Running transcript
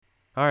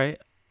All right.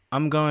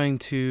 I'm going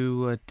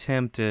to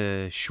attempt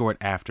a short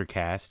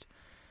aftercast.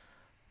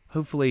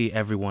 Hopefully,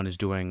 everyone is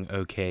doing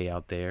okay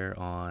out there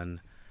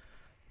on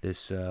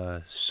this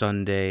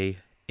Sunday,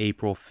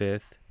 April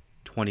 5th,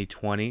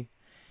 2020.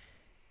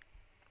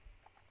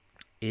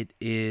 It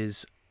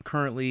is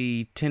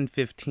currently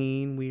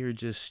 10:15. We are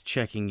just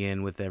checking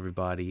in with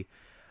everybody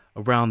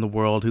around the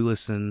world who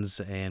listens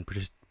and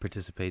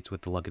participates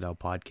with the Luck It Out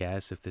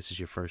podcast. If this is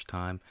your first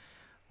time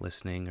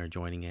listening or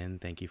joining in,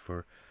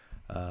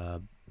 uh,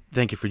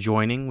 thank you for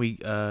joining. We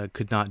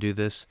could not do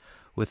this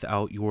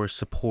without your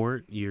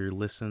support, your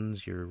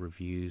listens, your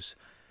reviews,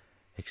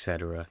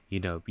 etc.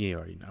 You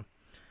already know.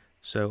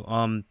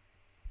 So,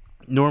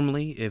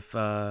 normally, if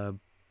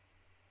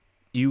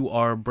you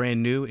are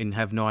brand new and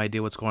have no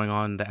idea what's going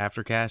on in the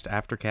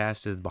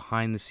Aftercast is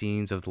behind the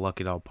scenes of the Luck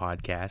It Out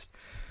podcast,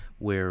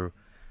 where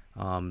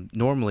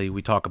normally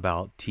we talk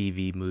about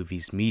TV,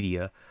 movies,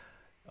 media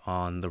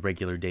on the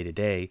regular day to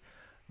day,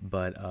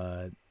 but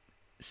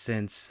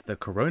since the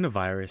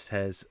coronavirus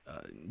has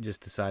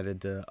just decided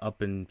to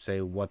up and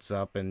say what's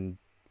up and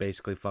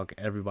basically fuck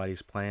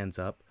everybody's plans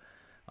up,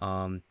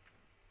 um,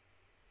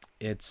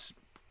 it's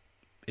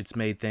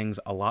made things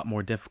a lot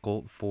more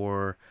difficult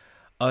for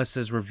us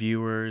as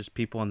reviewers,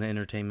 people in the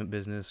entertainment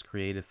business,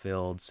 creative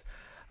fields,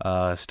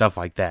 stuff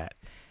like that.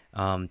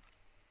 Um,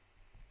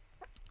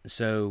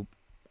 so,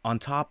 on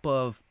top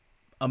of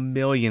a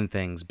million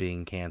things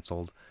being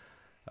canceled,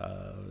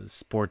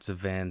 sports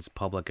events,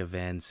 public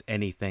events,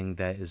 anything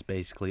that is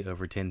basically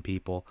over 10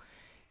 people,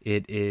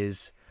 it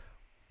is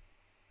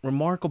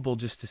remarkable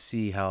just to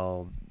see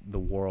how the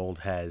world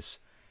has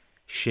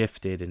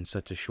shifted in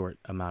such a short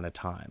amount of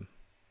time.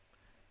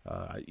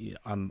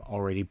 I'm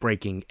already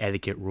breaking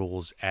etiquette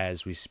rules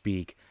as we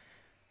speak.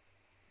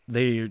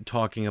 They're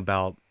talking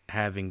about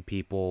having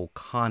people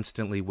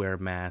constantly wear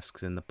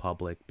masks in the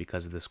public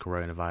because of this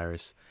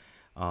coronavirus.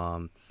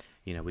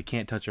 We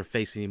can't touch our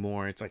face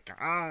anymore. It's like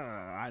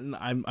I'm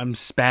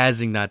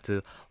spazzing not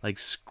to like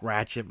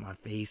scratch at my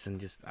face and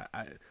just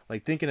I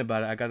like thinking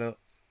about it. I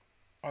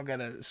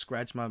gotta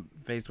scratch my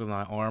face with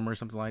my arm or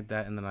something like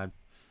that, and then I'm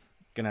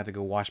gonna have to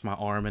go wash my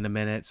arm in a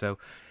minute. So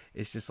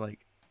it's just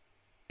like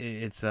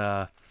it's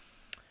a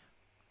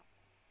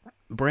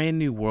brand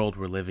new world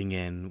we're living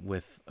in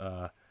with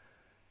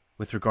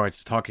regards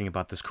to talking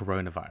about this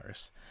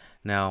coronavirus.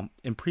 Now,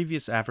 in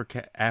previous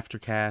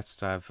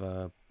aftercasts, I've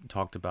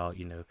talked about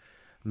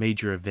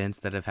major events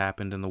that have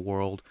happened in the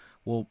world.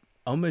 Well,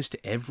 almost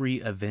every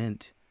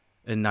event,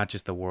 and not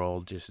just the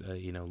world, just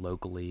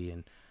locally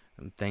and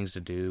things to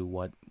do.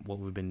 What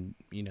we've been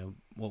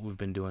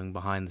doing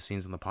behind the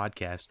scenes on the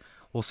podcast.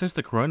 Well, since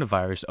the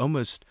coronavirus,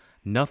 almost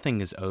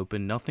nothing is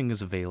open, nothing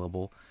is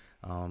available.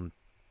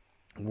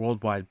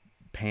 Worldwide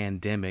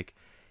pandemic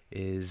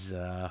is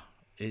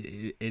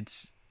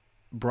it's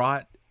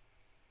brought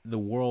the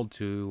world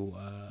to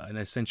an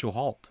essential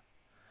halt.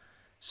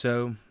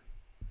 So,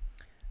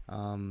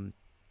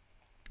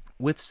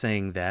 with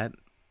saying that,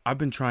 I've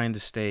been trying to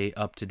stay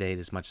up to date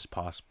as much as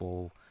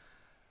possible,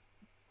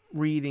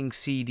 reading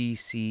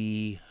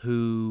CDC,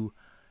 WHO,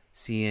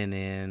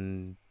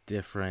 CNN,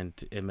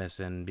 different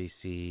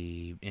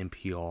MSNBC,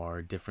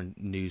 NPR,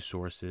 different news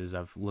sources.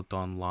 I've looked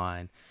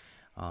online,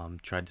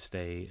 tried to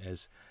stay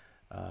as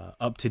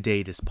up to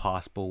date as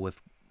possible with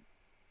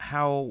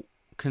how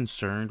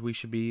concerned we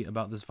should be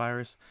about this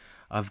virus.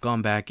 I've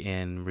gone back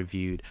and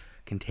reviewed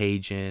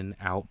Contagion,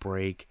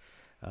 Outbreak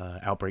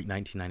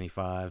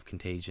 1995,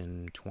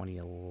 Contagion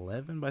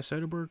 2011 by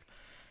Soderbergh.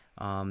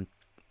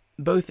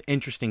 Both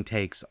interesting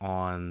takes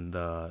on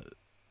a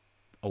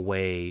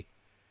way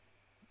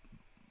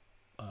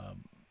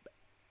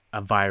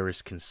a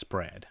virus can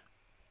spread.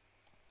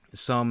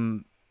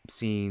 Some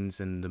scenes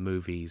in the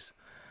movies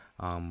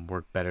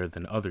work better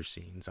than other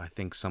scenes. I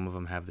think some of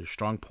them have their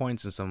strong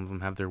points and some of them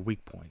have their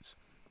weak points.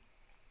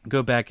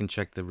 Go back and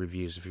check the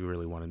reviews if you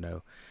really want to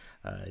know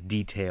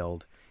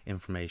detailed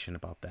information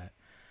about that.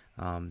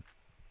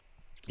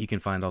 You can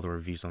find all the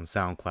reviews on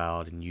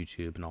SoundCloud and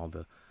YouTube and all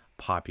the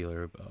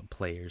popular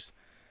players.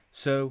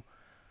 So,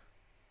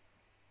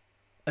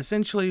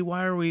 essentially,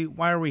 why are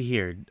we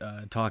here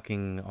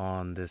talking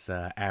on this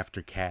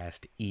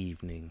aftercast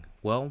evening?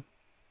 Well,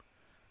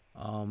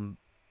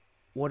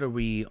 what are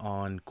we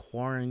on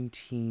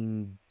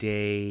quarantine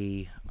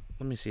day?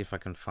 Let me see if I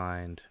can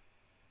find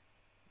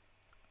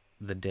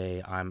the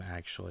day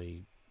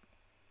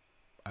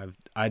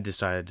I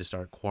decided to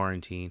start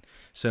quarantine.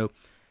 So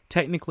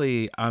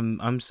technically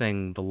I'm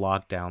saying the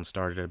lockdown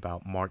started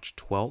about March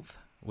 12th,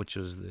 which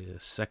was the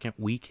second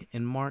week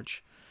in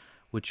March,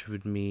 which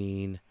would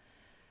mean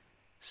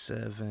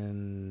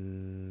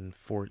 7,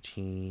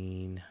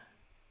 14,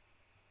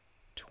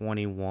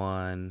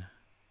 21,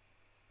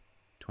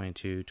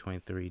 22,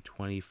 23,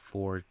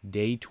 24,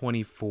 day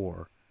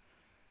 24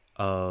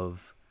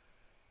 of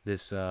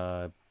this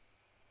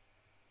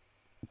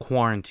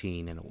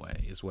quarantine in a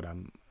way is what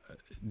I'm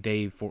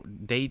day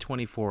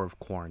 24 of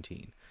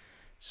quarantine.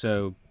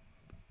 So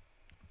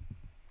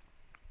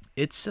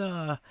it's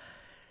a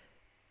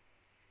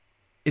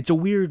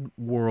weird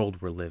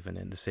world we're living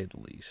in, to say the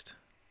least.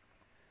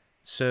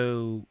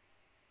 So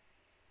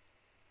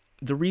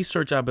the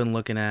research I've been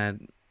looking at,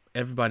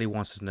 everybody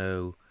wants to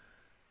know,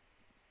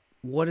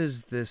 what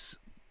is this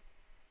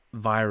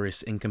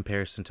virus in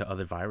comparison to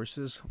other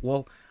viruses?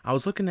 Well, I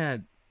was looking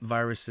at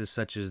viruses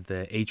such as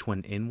the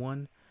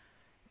H1N1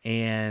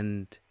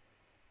 and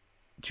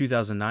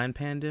 2009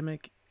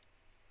 pandemic,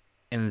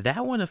 and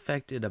that one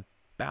affected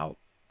about,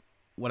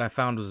 what I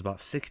found was about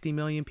 60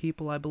 million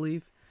people, I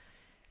believe,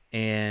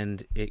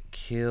 and it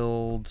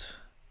killed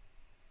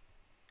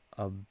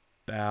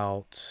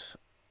about,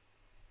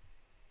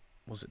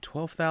 was it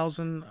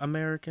 12,000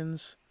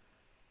 Americans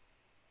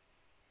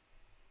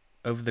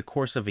over the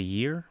course of a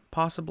year,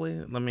 possibly.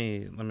 Let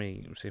me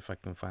see if I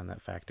can find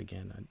that fact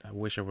again. I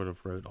wish I would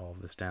have wrote all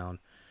of this down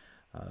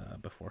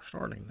before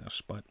starting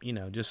this, but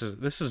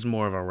this is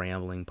more of a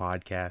rambling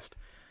podcast,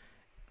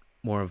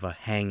 more of a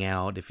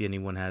hangout. If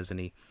anyone has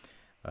any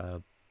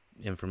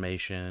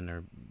information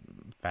or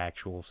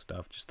factual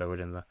stuff, just throw it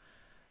in the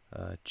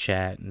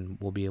chat, and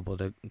we'll be able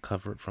to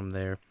cover it from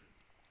there.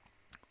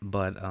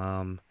 But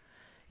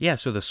yeah,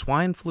 so the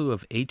swine flu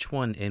of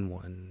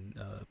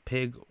H1N1,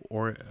 pig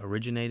or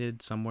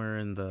originated somewhere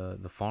in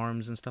the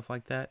farms and stuff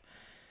like that.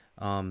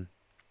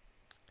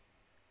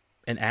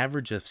 An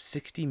average of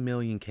 60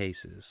 million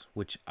cases,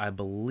 which I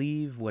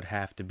believe would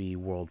have to be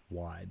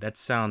worldwide. That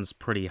sounds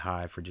pretty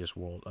high for just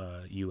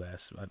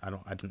U.S. I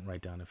didn't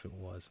write down if it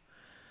was.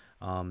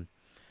 But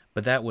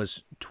that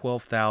was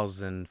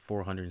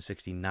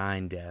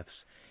 12,469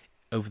 deaths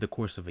over the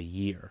course of a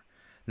year.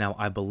 Now,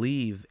 I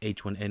believe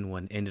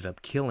H1N1 ended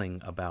up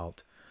killing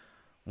about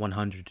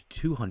 100 to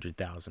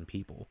 200,000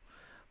 people.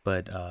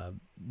 But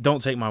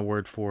don't take my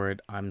word for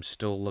it. I'm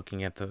still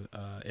looking at the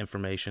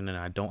information, and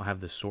I don't have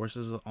the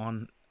sources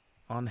on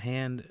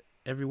hand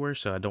everywhere,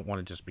 so I don't want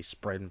to just be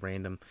spreading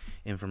random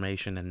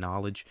information and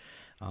knowledge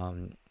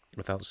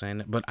without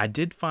saying it. But I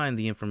did find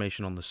the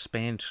information on the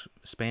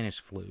Spanish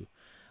flu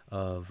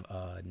of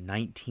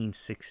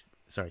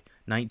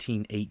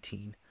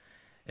 1918.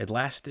 It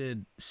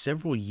lasted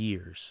several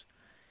years.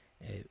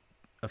 It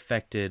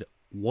affected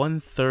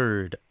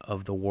 1/3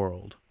 of the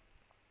world,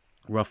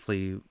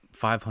 roughly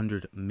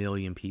 500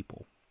 million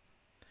people,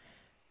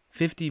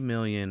 50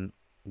 million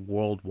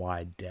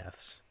worldwide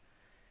deaths,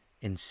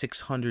 and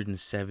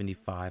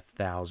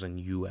 675,000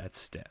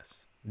 U.S.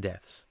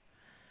 deaths.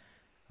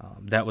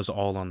 That was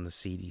all on the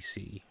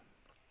CDC.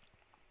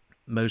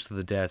 Most of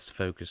the deaths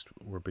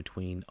were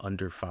between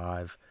under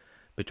 5,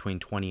 between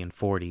 20 and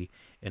 40,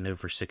 and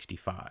over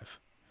 65,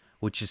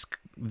 which is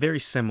very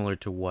similar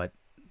to what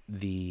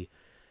the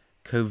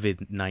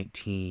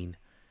COVID-19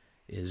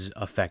 is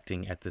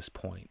affecting at this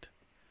point.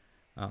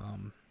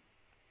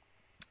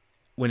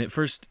 When it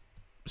first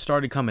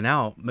started coming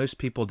out, most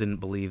people didn't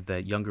believe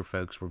that younger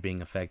folks were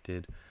being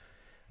affected.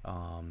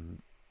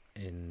 And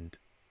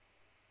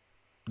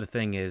the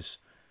thing is,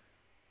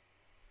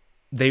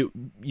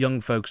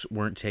 young folks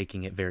weren't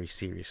taking it very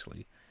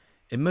seriously.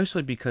 And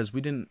mostly because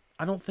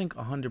I don't think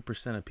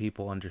 100% of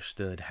people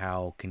understood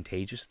how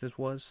contagious this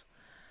was.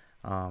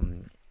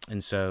 And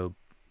so,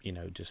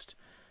 just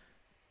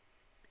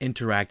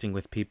interacting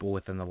with people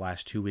within the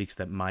last 2 weeks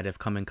that might have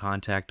come in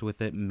contact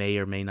with it, may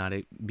or may not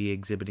be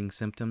exhibiting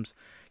symptoms,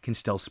 can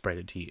still spread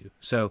it to you.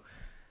 So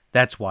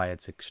that's why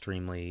it's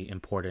extremely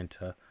important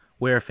to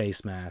wear a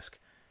face mask.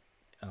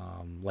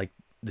 Like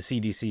the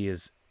CDC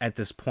is at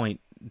this point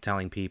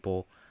telling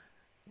people,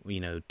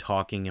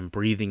 talking and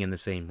breathing in the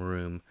same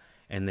room,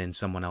 and then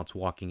someone else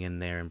walking in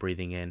there and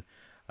breathing in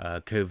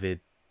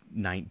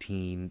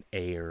COVID-19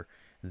 air,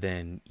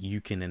 then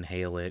you can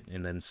inhale it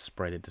and then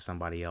spread it to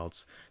somebody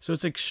else. So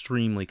it's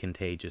extremely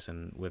contagious,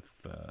 and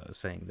with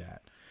saying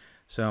that.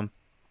 So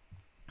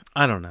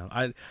I don't know.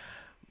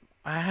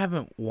 I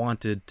haven't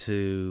wanted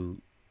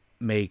to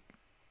make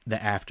the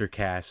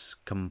Aftercast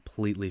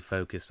completely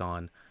focus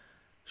on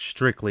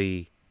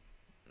strictly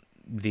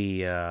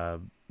the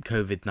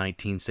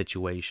COVID-19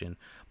 situation,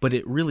 but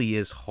it really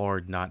is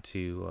hard not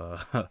to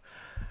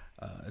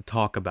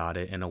talk about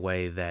it in a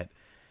way that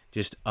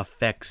just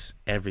affects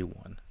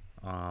everyone.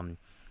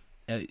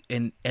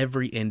 In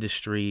every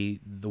industry,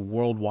 the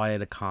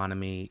worldwide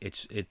economy,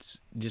 it's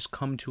just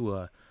come to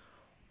a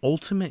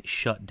ultimate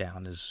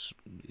shutdown is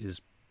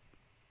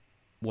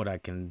what I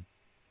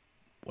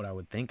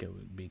would think it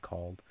would be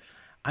called.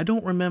 I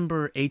don't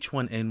remember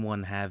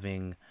H1N1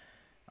 having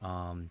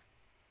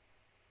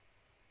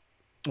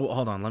well,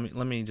 hold on.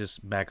 Let me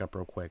just back up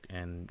real quick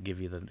and give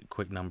you the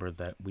quick number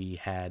that we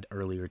had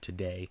earlier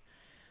today.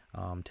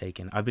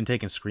 Taken. I've been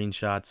taking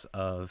screenshots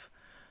of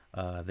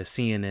the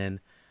CNN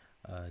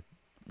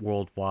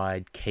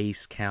worldwide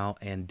case count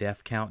and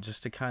death count,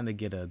 just to kind of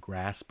get a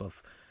grasp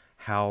of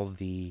how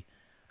the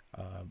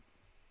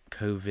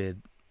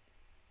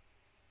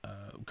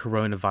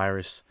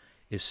coronavirus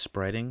is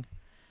spreading.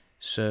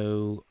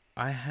 So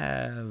I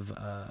have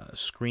a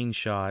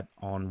screenshot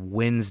on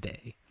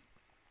Wednesday,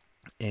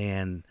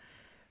 and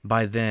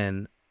by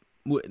then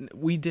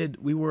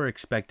we were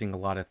expecting a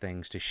lot of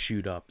things to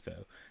shoot up,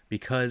 though,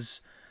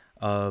 because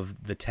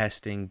of the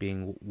testing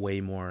being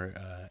way more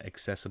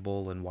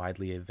accessible and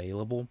widely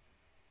available.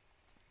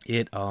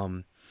 it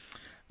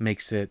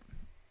makes it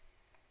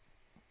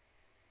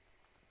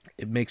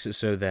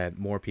so that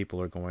more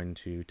people are going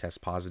to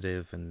test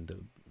positive,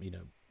 and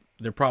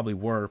there probably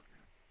were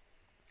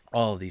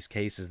all of these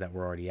cases that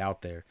were already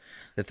out there.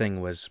 The thing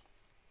was,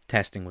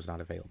 testing was not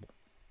available.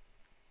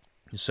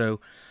 So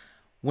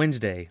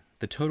Wednesday,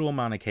 the total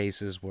amount of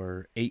cases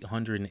were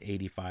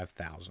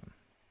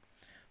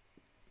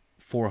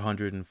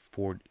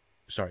 885,440.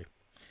 Sorry,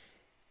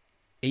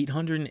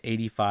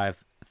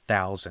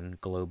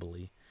 885,000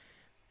 globally,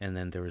 and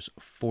then there was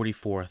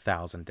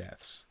 44,000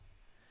 deaths.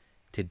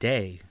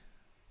 Today,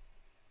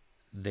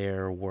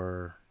 there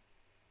were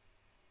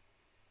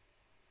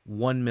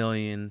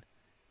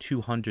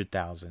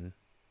 1,200,000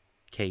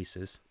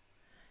 cases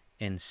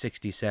and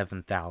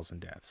 67,000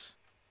 deaths.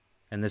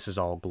 And this is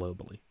all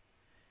globally,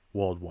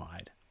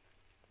 worldwide.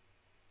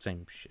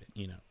 Same shit,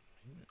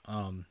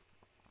 And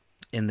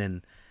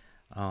then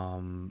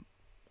on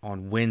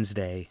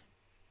Wednesday,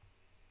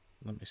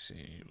 let me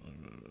see.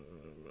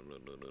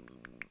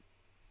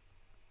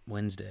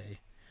 Wednesday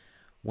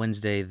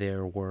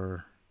there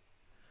were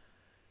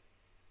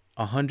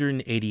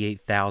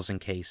 188,000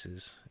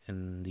 cases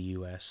in the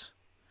U.S.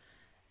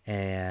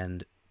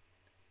 and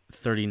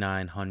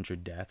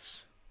 3,900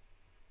 deaths.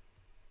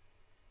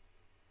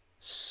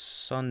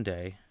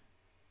 Sunday,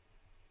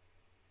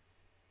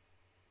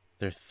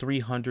 there are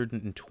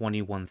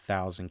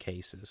 321,000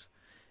 cases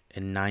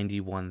and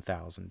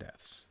 91,000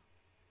 deaths.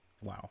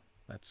 Wow,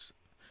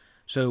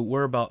 so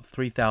we're about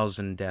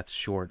 3,000 deaths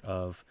short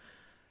of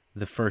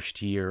the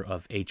first year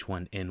of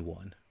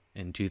H1N1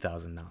 in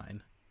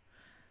 2009,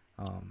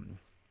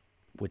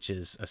 which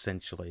is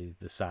essentially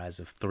the size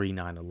of 3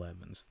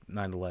 9/11s.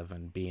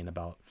 9/11 being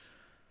about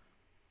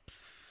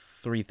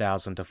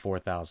 3,000 to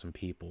 4,000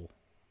 people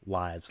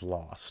lives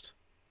lost.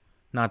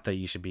 Not that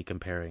you should be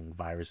comparing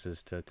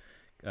viruses to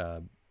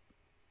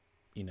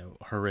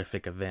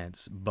horrific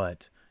events,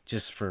 but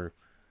just for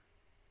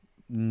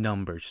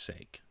numbers'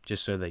 sake,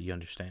 just so that you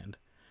understand.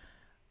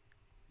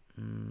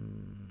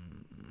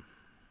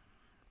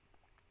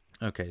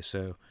 Okay,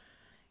 so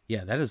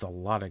yeah, that is a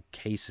lot of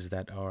cases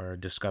that are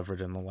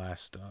discovered in the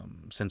last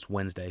since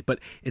Wednesday.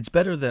 But it's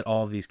better that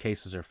all of these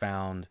cases are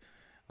found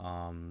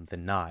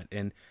than not.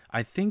 And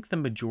I think the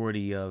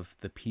majority of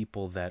the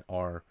people that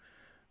are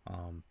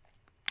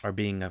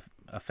being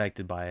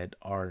affected by it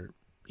are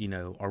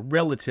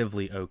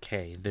relatively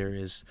okay. There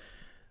is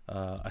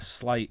a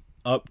slight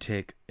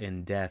uptick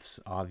in deaths,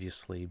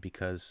 obviously,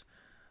 because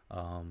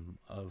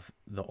of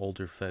the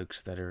older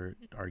folks that are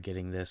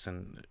getting this,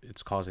 and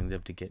it's causing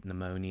them to get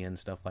pneumonia and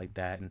stuff like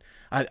that. And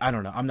I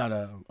don't know. I'm not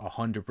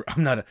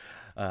I'm not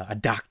a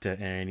doctor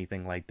or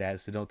anything like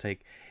that, so don't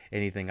take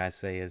anything I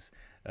say as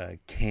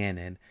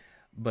canon.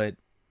 But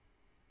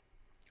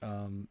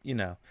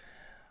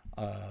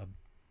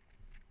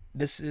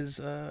this is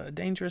a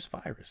dangerous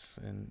virus,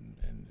 and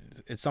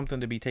it's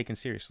something to be taken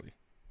seriously.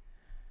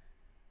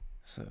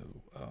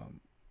 So,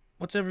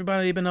 what's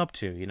everybody been up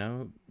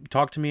to?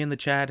 Talk to me in the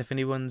chat if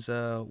anyone's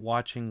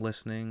watching,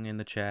 listening in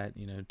the chat.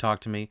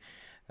 Talk to me.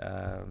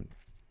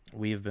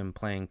 We've been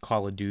playing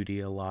Call of Duty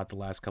a lot the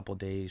last couple of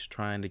days,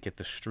 trying to get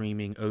the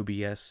streaming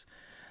OBS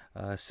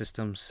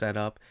system set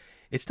up.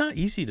 It's not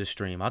easy to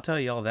stream, I'll tell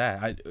you all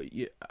that.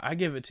 I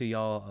give it to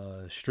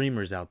y'all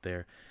streamers out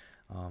there.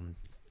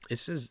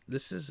 This is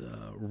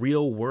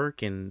real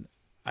work, and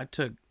I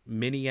took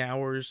many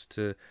hours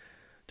to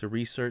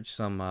research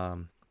some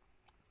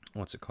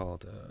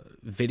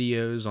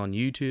videos on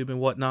YouTube and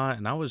whatnot,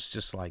 and I was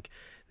just like,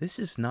 this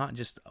is not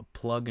just a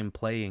plug and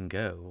play and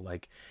go.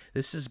 Like,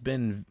 this has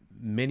been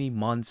many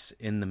months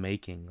in the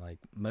making. Like,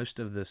 most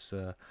of this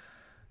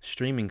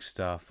streaming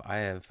stuff I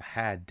have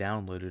had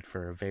downloaded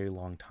for a very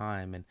long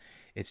time, and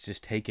it's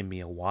just taken me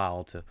a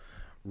while to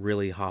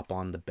really hop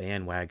on the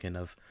bandwagon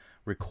of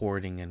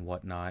recording and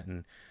whatnot.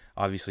 And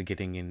obviously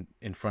getting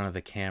in front of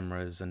the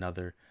camera is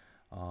another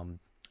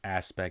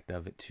aspect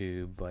of it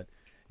too.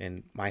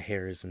 And my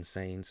hair is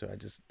insane, so I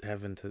just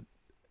having to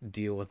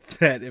deal with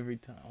that every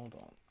time. Hold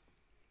on.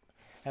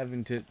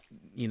 Having to,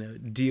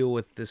 deal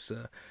with this,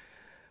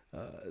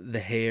 the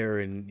hair,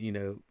 and,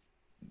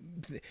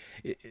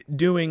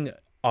 doing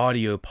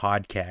audio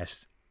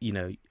podcasts,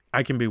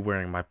 I can be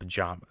wearing my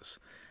pajamas,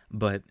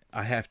 but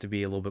I have to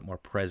be a little bit more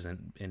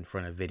present in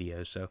front of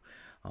video. So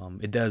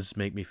it does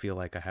make me feel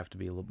like I have to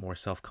be a little more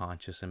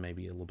self-conscious and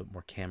maybe a little bit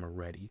more camera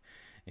ready.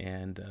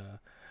 And,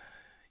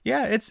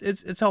 yeah,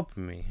 it's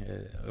helping me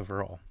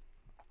overall.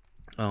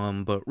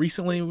 But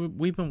recently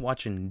we've been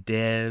watching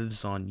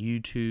Devs on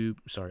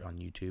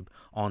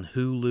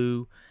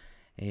Hulu,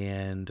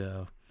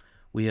 and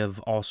we have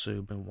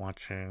also been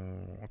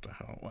watching, what the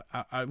hell?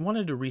 I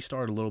wanted to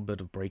restart a little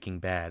bit of Breaking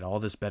Bad. All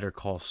this Better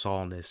Call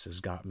Saul-ness has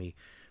got me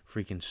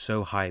freaking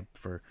so hyped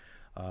for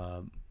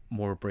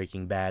more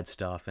Breaking Bad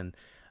stuff, and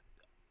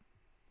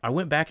I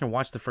went back and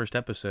watched the first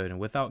episode, and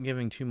without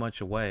giving too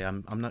much away,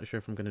 I'm not sure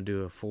if I'm going to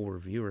do a full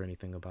review or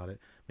anything about it,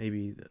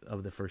 maybe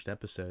of the first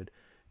episode,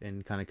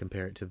 and kind of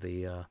compare it to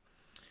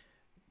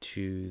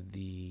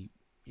the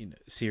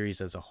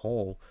series as a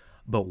whole.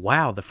 But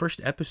wow, the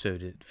first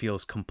episode, it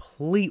feels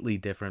completely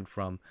different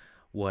from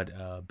what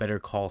Better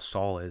Call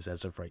Saul is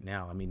as of right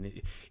now. I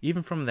mean,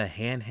 even from the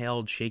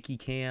handheld shaky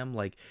cam,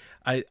 like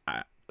I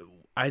I,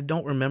 I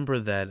don't remember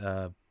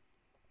that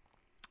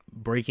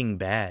Breaking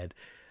Bad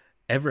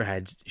ever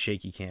had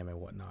shaky cam and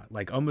whatnot.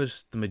 Like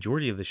almost the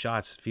majority of the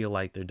shots feel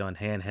like they're done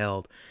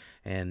handheld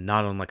and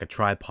not on like a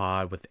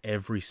tripod with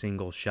every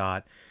single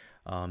shot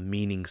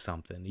meaning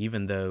something,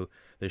 even though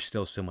there's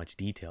still so much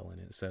detail in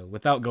it. So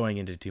without going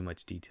into too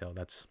much detail,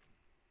 that's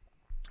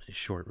a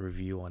short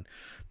review on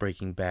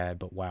Breaking Bad.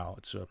 But wow,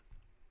 it's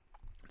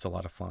a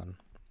lot of fun.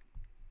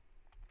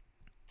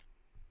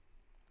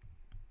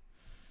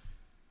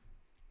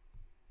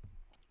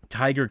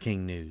 Tiger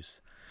King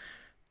news.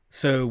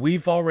 So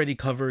we've already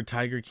covered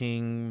Tiger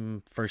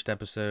King first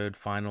episode,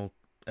 final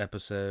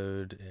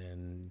episode,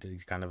 and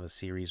did kind of a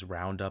series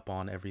roundup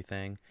on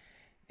everything.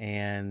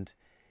 And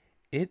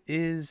it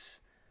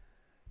is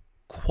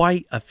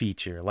quite a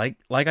feature. Like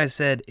I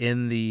said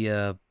in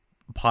the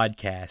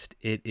podcast,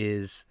 it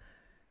is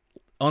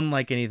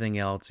unlike anything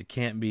else. It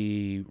can't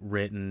be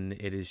written.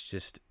 It is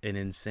just an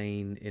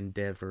insane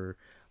endeavor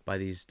by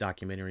these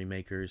documentary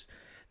makers.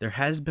 There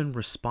has been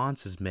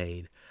responses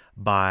made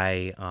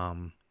by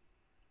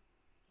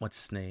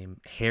what's his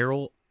name?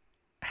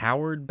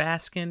 Howard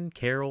Baskin,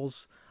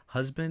 Carol's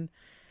husband,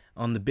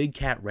 on the Big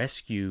Cat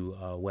Rescue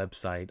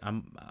website.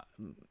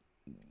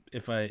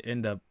 If I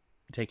end up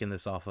taking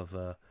this off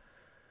of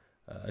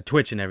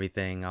Twitch and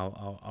everything,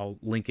 I'll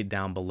link it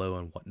down below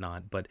and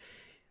whatnot. But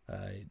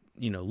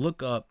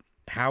look up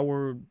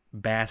Howard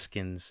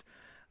Baskin's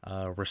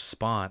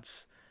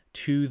response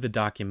to the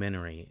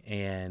documentary,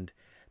 and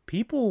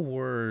people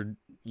were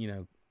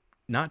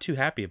not too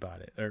happy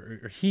about it,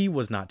 or he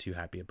was not too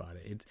happy about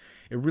it.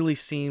 It really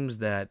seems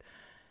that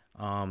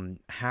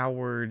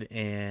Howard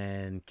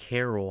and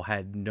Carol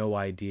had no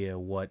idea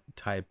what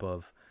type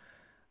of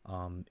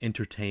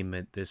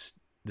entertainment this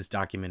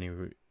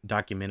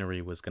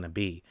documentary was going to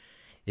be.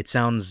 It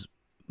sounds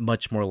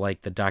much more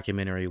like the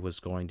documentary was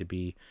going to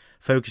be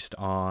focused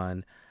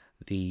on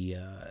the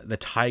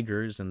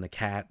tigers and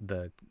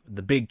the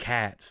big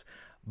cats,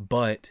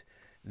 but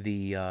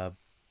the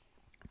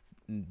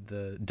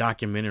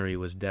documentary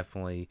was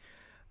definitely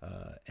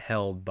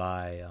held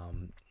by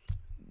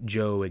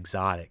Joe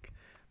Exotic,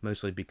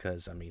 mostly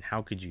because, I mean,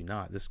 how could you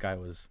not? This guy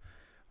was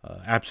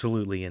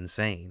absolutely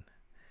insane.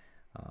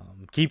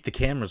 Keep the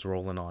cameras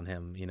rolling on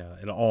him,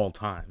 at all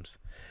times.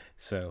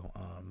 So,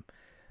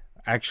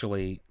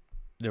 actually,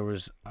 there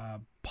was a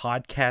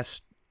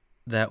podcast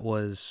that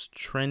was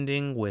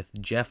trending with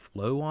Jeff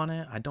Lowe on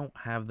it. I don't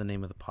have the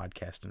name of the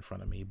podcast in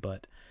front of me,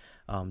 but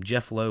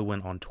Jeff Lowe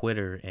went on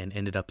Twitter and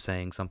ended up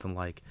saying something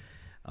like,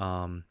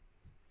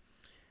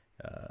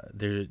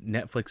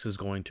 Netflix is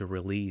going to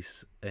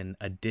release an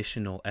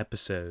additional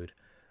episode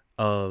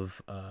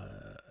of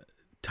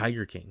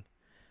Tiger King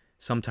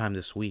sometime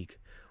this week,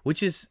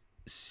 which is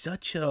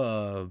such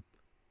a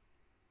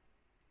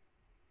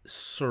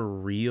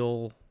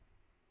surreal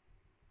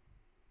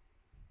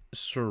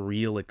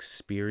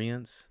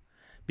experience,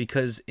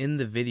 because in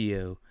the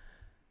video,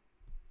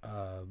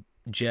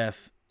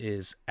 Jeff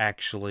is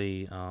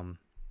actually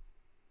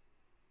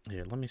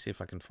here, let me see if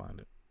I can find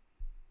it.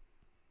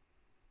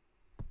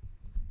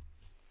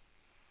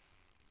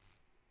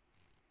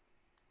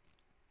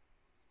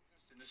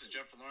 This is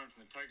Jeff Lauren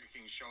from the Tiger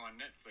King show on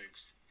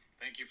Netflix.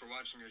 Thank you for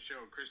watching your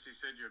show. Christy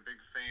said you're a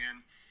big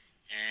fan,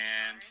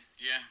 and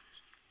yeah,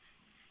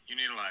 you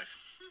need a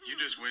life. You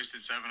just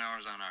wasted 7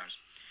 hours on ours.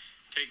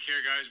 Take care,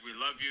 guys. We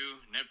love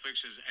you.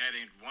 Netflix is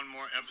adding one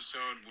more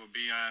episode. We'll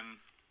be on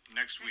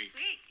next week.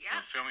 Yeah.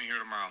 We're filming here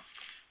tomorrow.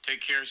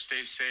 Take care,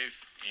 stay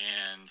safe,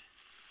 and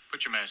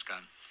put your mask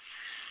on.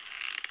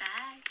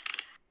 Bye.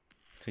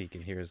 So you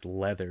can hear his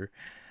leather.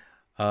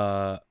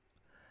 That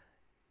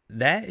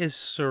is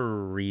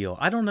surreal.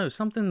 I don't know,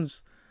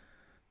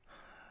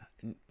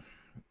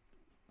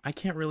 I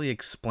can't really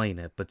explain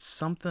it, but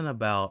something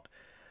about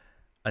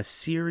a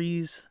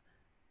series,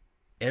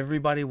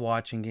 everybody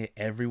watching it,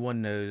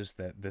 everyone knows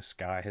that this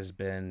guy has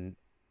been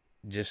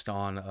just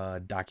on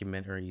a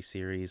documentary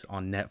series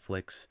on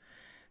Netflix.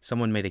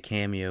 Someone made a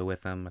cameo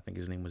with him. I think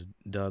his name was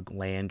Doug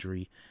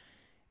Landry.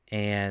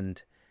 And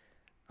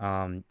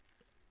let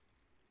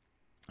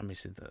me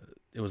see,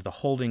 it was the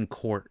Holding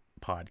Court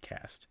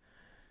podcast.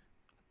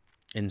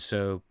 And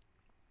so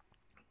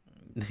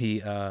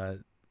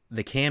the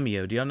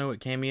Cameo, do y'all know what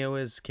Cameo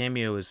is?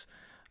 Cameo is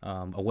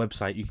a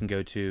website you can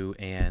go to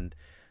and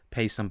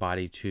pay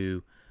somebody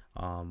to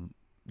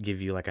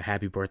give you like a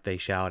happy birthday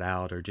shout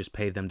out, or just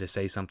pay them to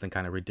say something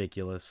kind of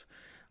ridiculous.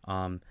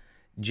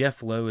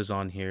 Jeff Lowe is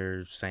on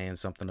here saying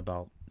something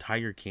about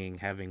Tiger King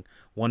having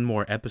one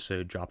more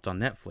episode dropped on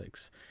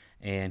Netflix,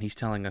 and he's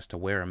telling us to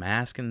wear a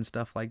mask and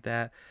stuff like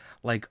that.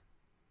 Like,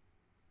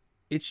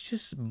 it's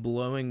just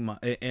blowing my,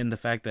 and the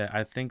fact that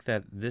I think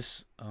that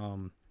this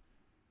I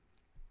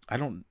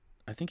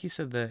think he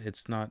said that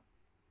it's not,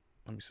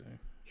 let me see.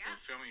 Yeah. We're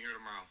filming here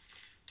tomorrow.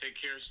 Take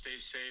care, stay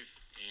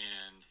safe,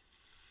 and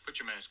put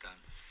your mask on.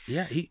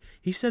 Yeah, he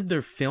said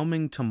they're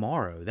filming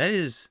tomorrow. That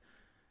is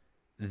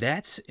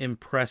that's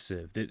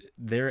impressive.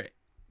 That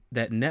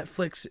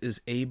Netflix is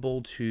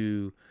able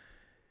to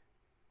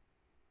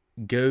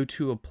go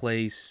to a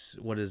place.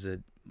 What is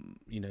it?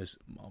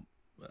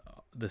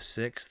 The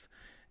 6th,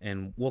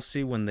 and we'll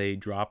see when they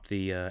drop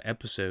the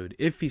episode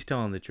if he's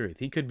telling the truth.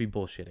 He could be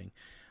bullshitting.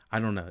 I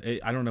don't know.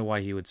 I don't know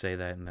why he would say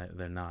that and that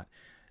they're not.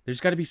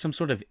 There's got to be some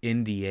sort of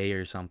NDA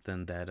or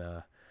something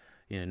that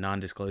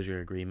non-disclosure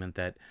agreement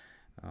that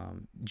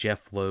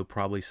Jeff Lowe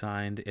probably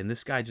signed, and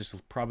this guy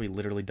just probably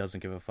literally doesn't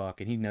give a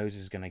fuck, and he knows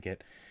he's gonna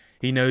get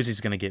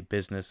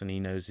business, and he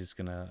knows he's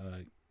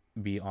gonna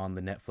be on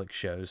the Netflix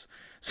shows.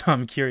 So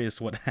I'm curious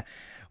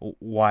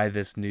why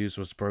this news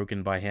was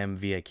broken by him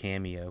via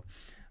Cameo.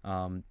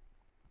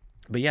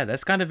 But yeah,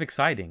 that's kind of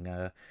exciting.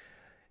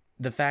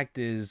 The fact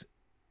is,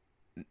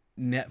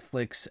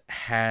 Netflix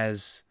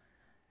has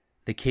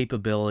the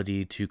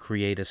capability to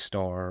create a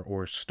star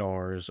or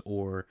stars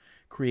or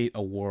create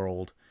a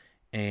world,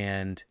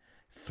 and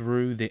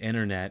through the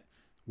internet,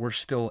 we're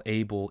still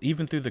able,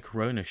 even through the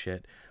corona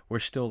shit, we're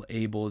still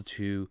able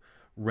to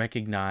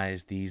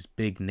recognize these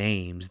big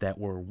names that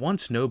were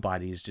once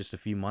nobodies just a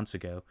few months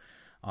ago.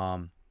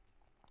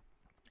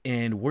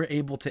 And we're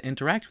able to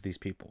interact with these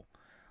people.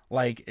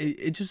 Like,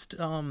 it just,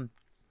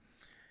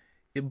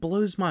 it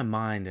blows my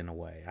mind in a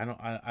way.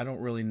 I don't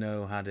really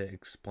know how to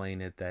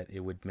explain it, that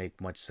it would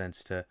make much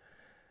sense to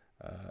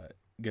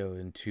go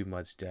in too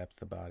much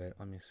depth about it.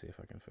 Let me see if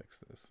I can fix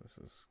this. This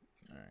is,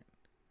 alright.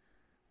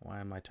 Why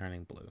am I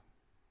turning blue?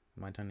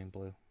 Am I turning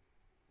blue?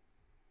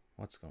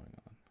 What's going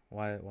on?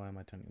 Why am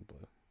I turning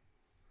blue?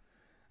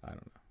 I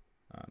don't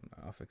know.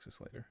 I'll fix this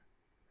later.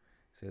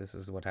 See, this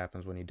is what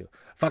happens when you do.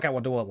 Fuck it,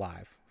 we'll do it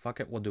live. Fuck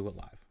it, we'll do it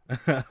live.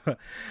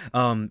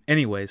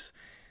 Anyways,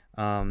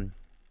 let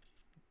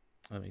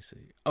me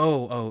see.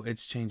 Oh,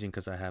 it's changing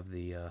because I have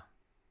the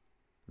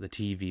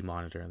TV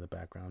monitor in the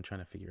background. I'm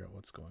trying to figure out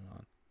what's going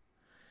on.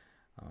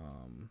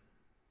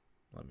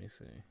 Let me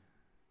see.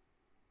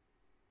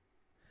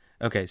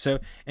 Okay, so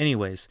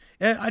anyways,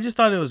 I just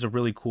thought it was a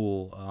really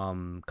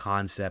cool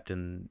concept,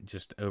 and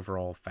just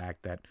overall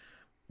fact that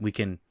we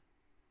can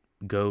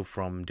go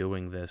from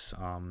doing this,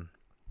 from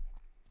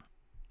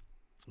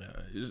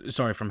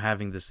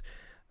having this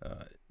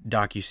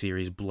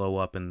docuseries blow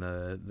up in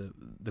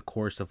the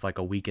course of like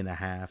a week and a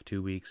half,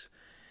 2 weeks,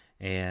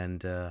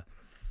 and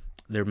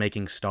they're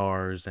making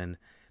stars, and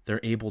they're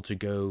able to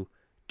go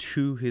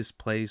to his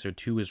place or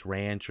to his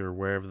ranch or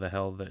wherever the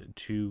hell,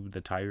 to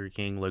the Tiger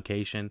King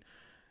location,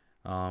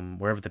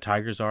 wherever the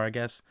tigers are, I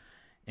guess,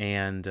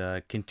 and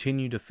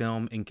continue to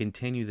film and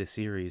continue the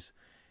series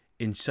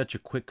in such a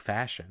quick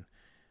fashion.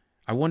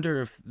 I wonder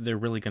if they're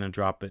really going to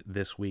drop it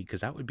this week,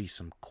 because that would be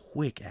some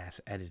quick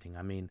ass editing.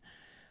 I mean,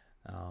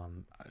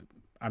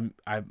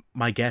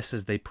 my guess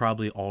is they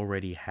probably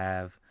already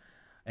have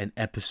an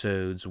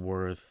episode's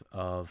worth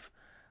of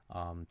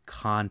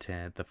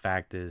content. The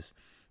fact is,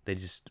 they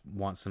just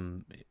want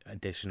some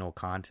additional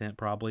content,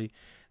 probably.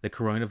 The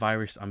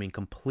coronavirus, I mean,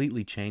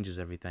 completely changes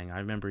everything. I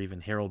remember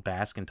even Harold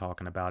Baskin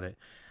talking about it,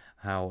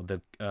 how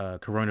the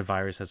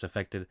coronavirus has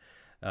affected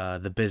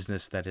the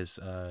business that is,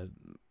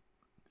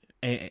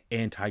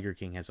 and Tiger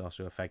King has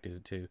also affected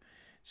it too.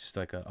 It's just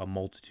like a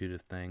multitude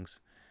of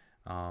things.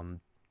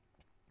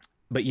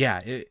 But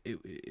yeah,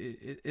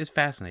 it's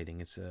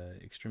fascinating. It's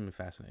extremely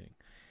fascinating.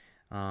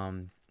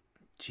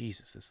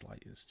 Jesus, this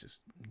light is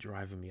just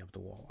driving me up the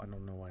wall. I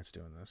don't know why it's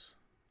doing this.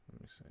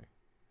 Let me see.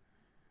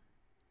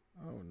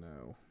 Oh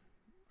no.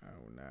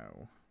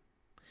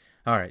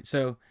 All right,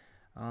 so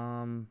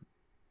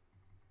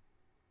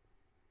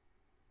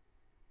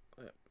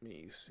let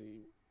me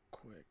see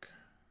quick.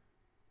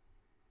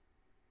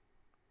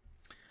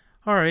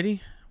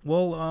 Alrighty.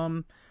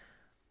 Well,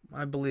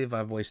 I believe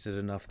I've wasted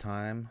enough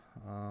time,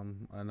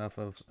 enough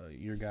of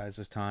your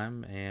guys'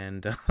 time,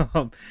 and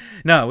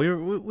no,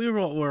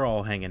 we're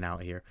all hanging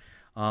out here.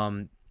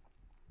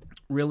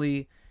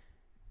 Really,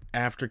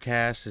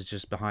 Aftercast is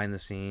just behind the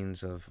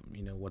scenes of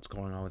what's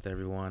going on with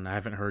everyone. I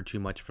haven't heard too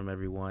much from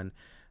everyone.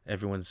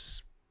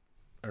 Everyone's,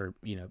 or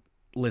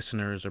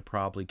listeners are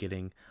probably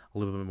getting a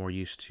little bit more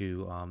used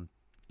to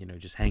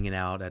just hanging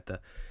out at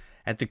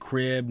the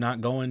crib, not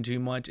going too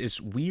much.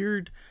 It's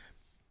weird.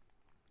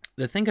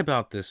 The thing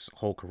about this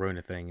whole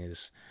corona thing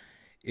is,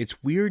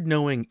 it's weird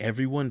knowing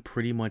everyone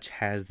pretty much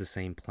has the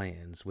same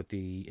plans, with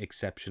the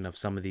exception of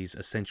some of these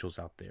essentials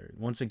out there.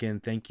 Once again,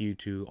 thank you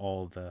to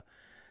all the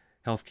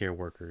healthcare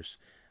workers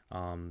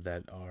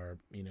that are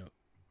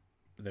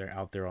that are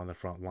out there on the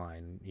front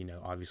line.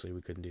 Obviously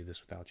we couldn't do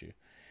this without you.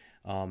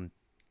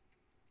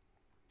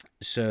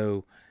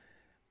 So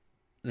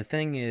the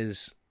thing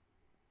is,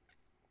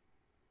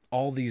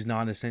 all these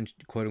non-essential,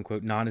 quote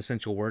unquote,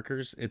 non-essential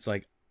workers, it's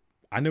like,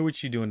 I know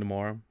what you're doing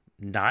tomorrow.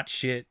 Not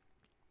shit.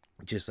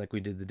 Just like we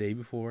did the day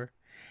before,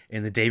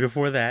 and the day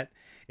before that,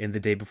 and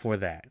the day before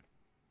that.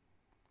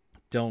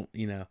 Don't,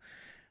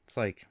 it's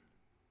like,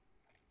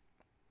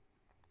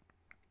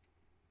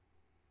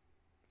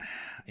 I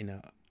don't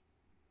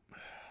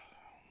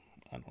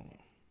know.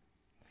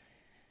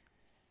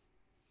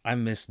 I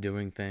miss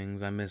doing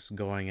things. I miss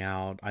going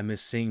out. I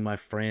miss seeing my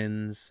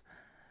friends.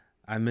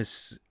 I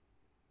miss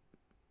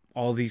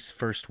all these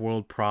first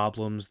world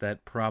problems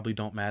that probably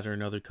don't matter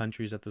in other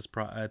countries at this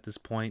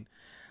point.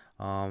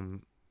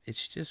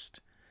 It's just,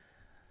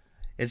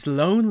 it's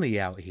lonely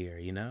out here,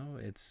 you know.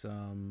 It's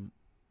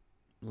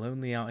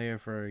lonely out here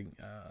for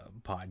a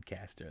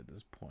podcaster at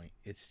this point.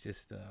 It's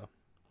just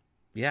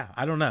yeah,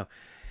 I don't know.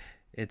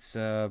 It's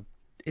a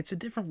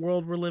different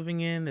world we're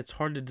living in. It's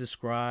hard to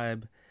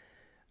describe.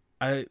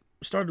 I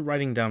started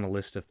writing down a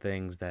list of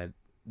things that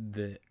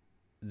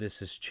this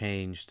has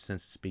changed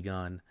since it's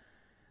begun.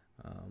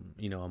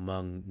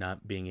 Among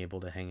not being able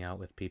to hang out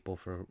with people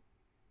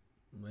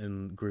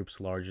in groups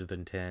larger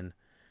than 10.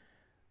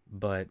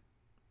 But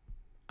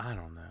I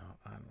don't know.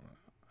 I don't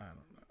know.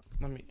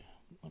 Let me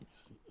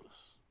see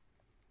this.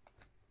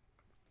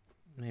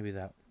 Maybe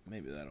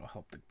that'll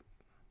help.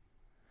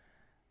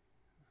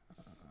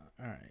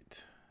 All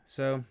right.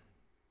 So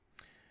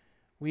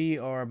we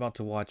are about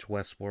to watch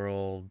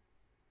Westworld.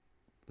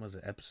 Was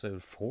it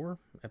episode 4?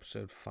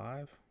 Episode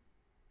 5?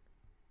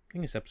 I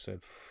think it's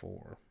episode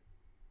 4.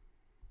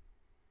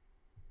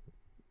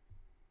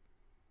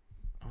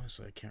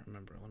 Honestly, I can't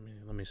remember.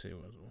 Let me see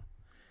what it was.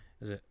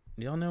 Is it?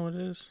 Do y'all know what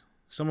it is?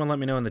 Someone let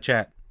me know in the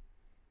chat.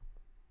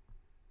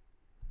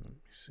 Let me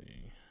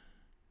see.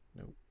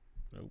 Nope.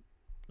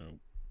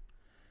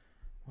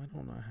 Why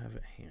don't I have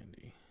it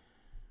handy?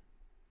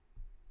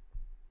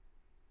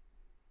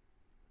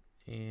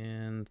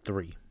 And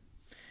 3.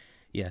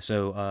 Yeah,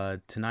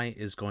 so tonight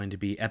is going to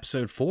be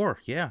episode 4.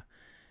 Yeah.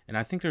 And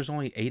I think there's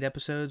only 8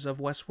 episodes of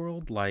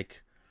Westworld.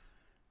 Like,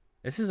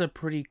 this is a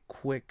pretty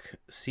quick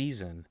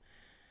season.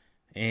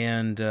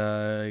 And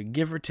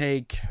give or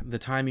take the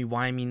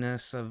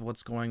timey-wiminess of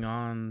what's going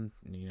on,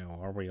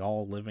 are we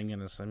all living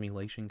in a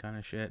simulation kind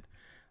of shit?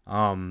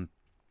 I'm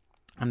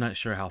not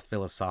sure how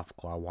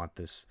philosophical I want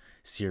this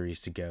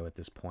series to go at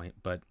this point,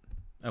 but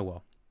oh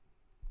well.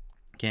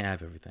 Can't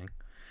have everything.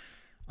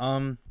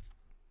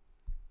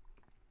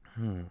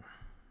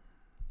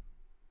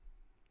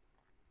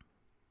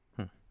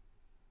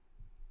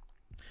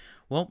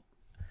 Well,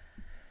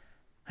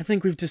 I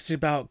think we've just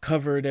about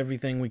covered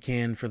everything we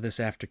can for this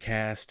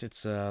aftercast.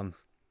 It's a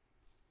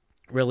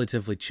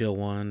relatively chill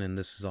one, and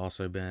this has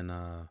also been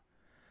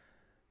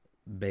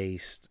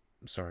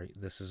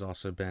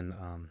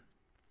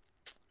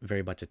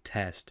very much a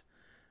test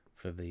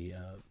for the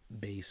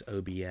base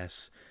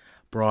OBS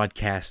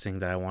broadcasting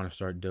that I want to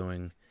start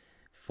doing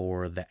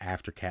for the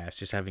aftercast,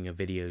 just having a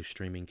video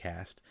streaming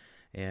cast.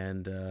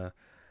 And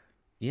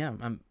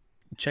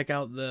check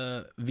out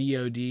the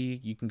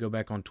VOD. You can go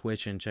back on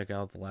Twitch and check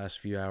out the last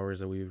few hours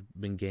that we've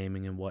been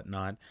gaming and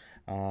whatnot.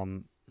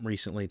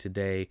 Recently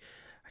today,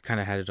 I kind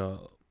of had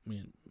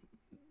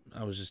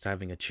I was just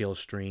having a chill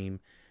stream,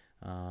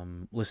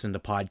 listening to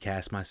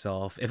podcasts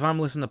myself. If I'm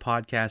listening to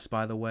podcasts,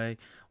 by the way,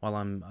 while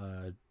I'm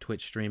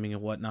Twitch streaming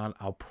and whatnot,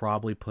 I'll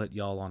probably put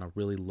y'all on a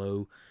really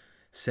low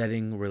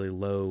setting, really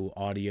low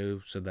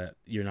audio, so that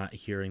you're not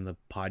hearing the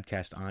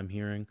podcast I'm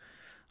hearing.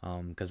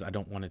 Because I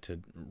don't want it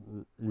to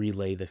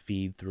relay the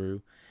feed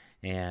through,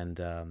 and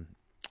I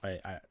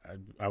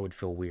would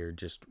feel weird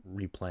just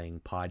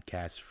replaying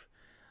podcasts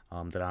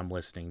that I'm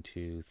listening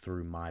to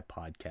through my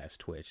podcast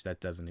Twitch. That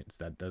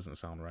doesn't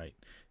sound right.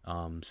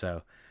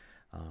 So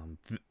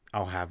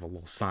I'll have a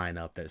little sign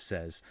up that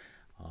says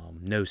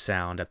no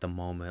sound at the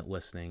moment,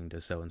 listening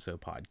to so and so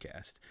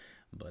podcast.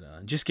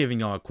 But just giving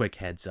y'all a quick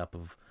heads up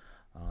of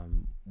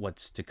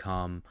what's to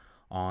come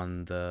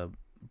on the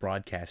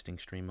broadcasting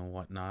stream and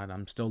whatnot.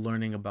 I'm still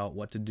learning about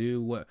what to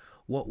do,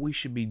 what we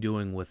should be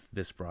doing with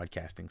this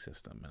broadcasting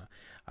system.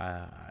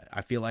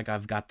 I feel like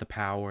I've got the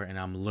power, and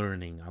I'm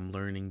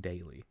learning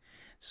daily.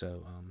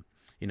 So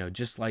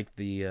just like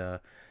the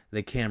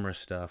camera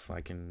stuff, I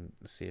can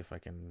see if I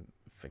can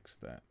fix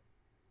that.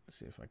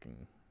 See if I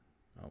can.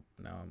 Oh,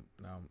 now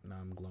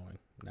I'm glowing.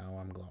 Now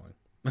I'm glowing.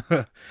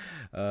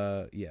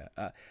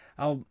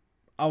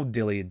 I'll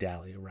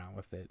dilly-dally around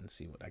with it and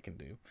see what I can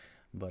do.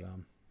 But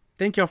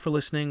thank y'all for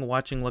listening,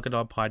 watching Luck a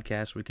Dog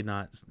Podcast. We could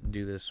not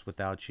do this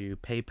without you.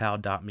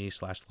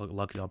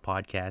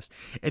 PayPal.me/LuckyDogPodcast.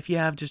 If you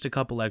have just a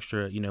couple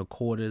extra,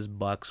 quarters,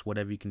 bucks,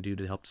 whatever you can do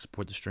to help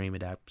support the stream,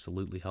 it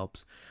absolutely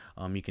helps.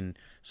 You can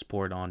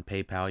support on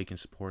PayPal. You can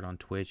support on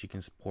Twitch. You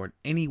can support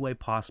any way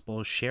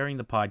possible. Sharing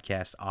the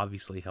podcast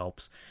obviously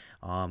helps.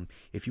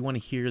 If you want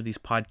to hear these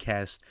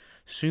podcasts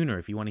sooner,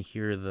 if you want to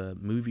hear the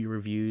movie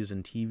reviews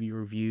and TV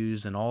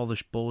reviews and all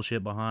the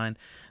bullshit behind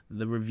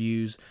the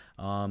reviews,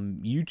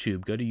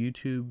 YouTube, go to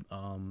YouTube,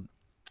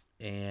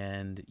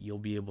 and you'll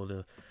be able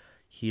to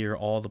hear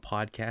all the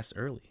podcasts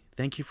early.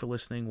 Thank you for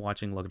listening,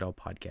 watching Luck a Dog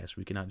Podcast.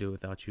 We cannot do it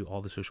without you.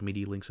 All the social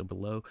media links are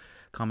below.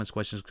 Comments,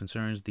 questions,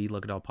 concerns,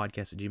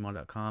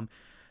 theluckadogpodcast@gmail.com.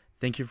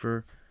 Thank you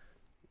for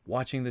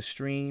watching the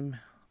stream,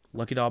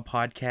 Lucky Dog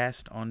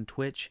Podcast on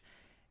Twitch,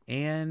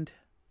 and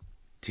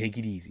take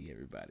it easy,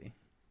 everybody.